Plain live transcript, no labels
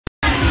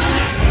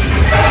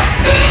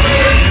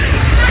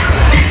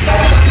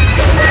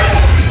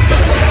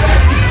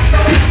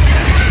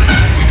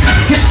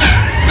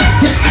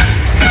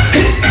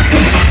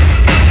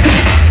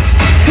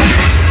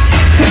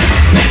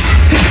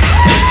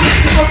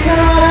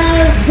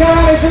Let's get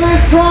ready for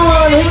this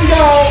one. Here we go.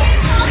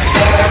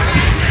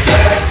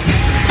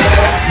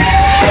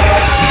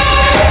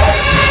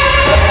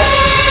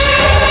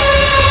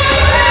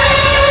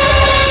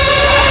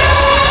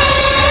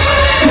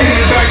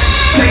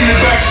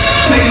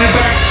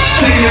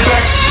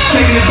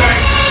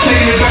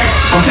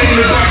 I'm taking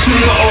it back to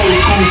the old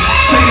school.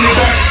 Taking it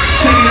back,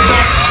 taking it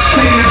back,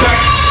 taking it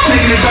back,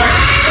 taking it back,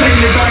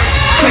 taking it back,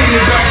 taking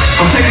it back.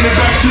 I'm taking it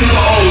back to the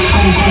old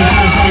school.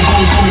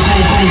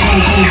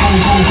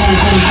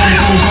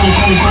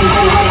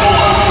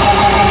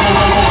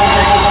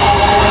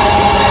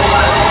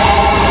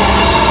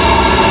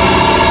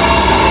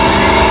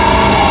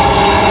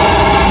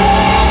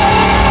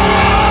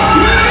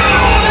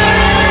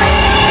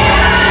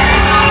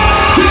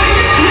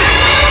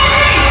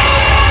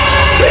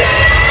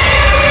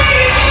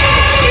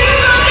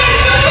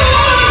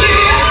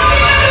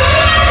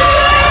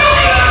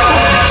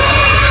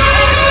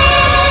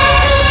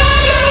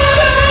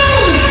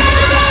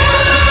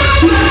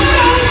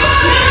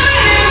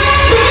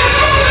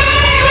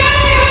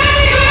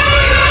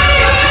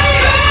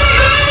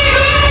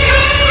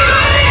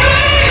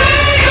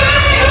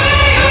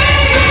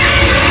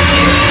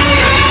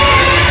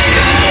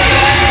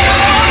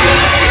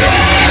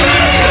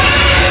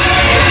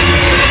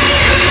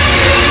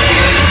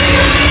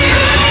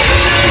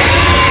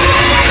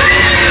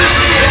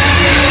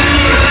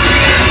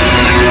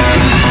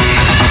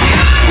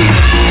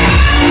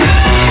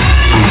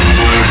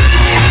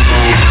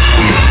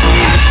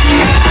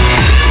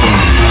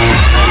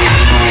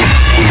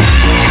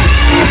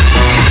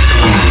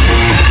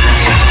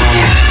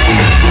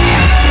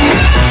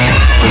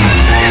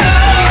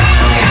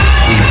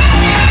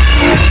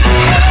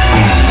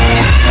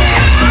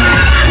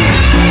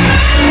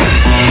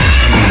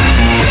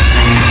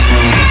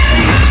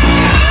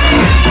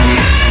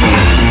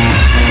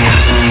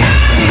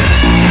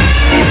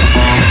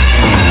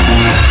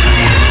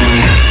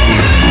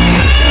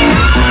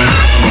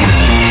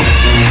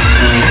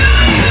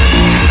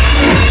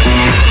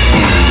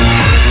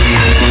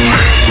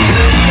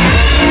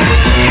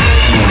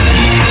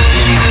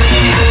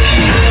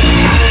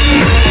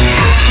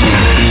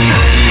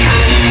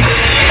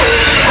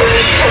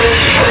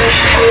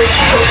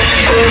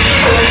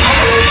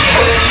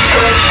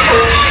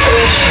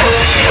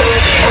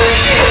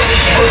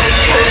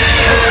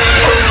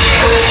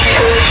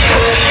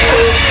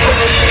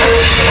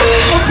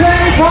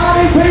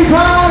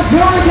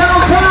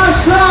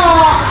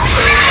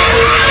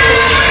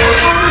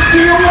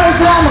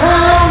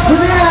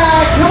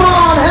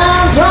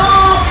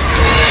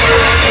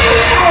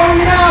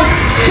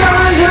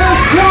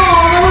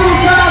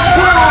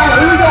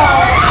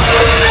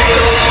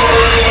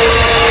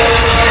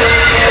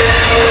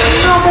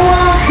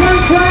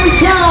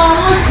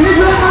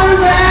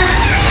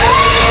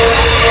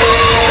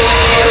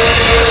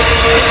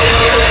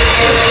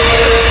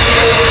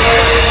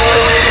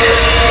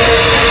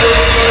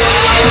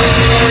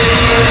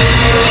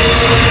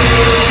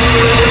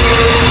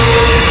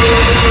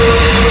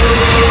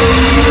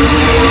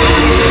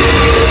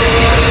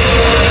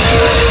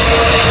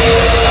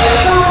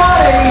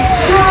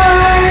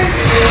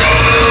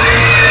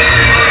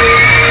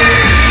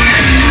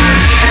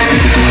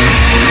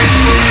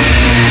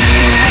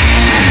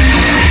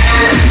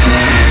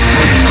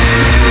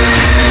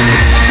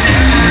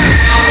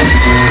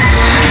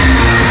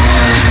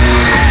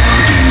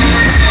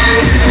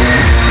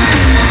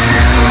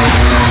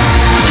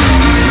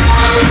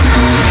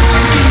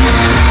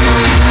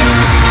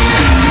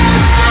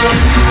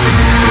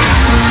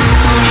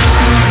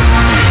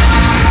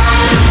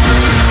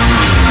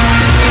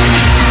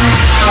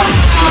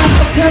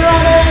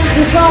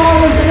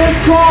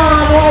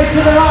 To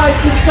the right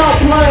to stop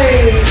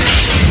playing.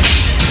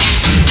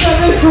 Step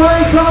this way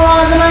to the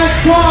right, the next.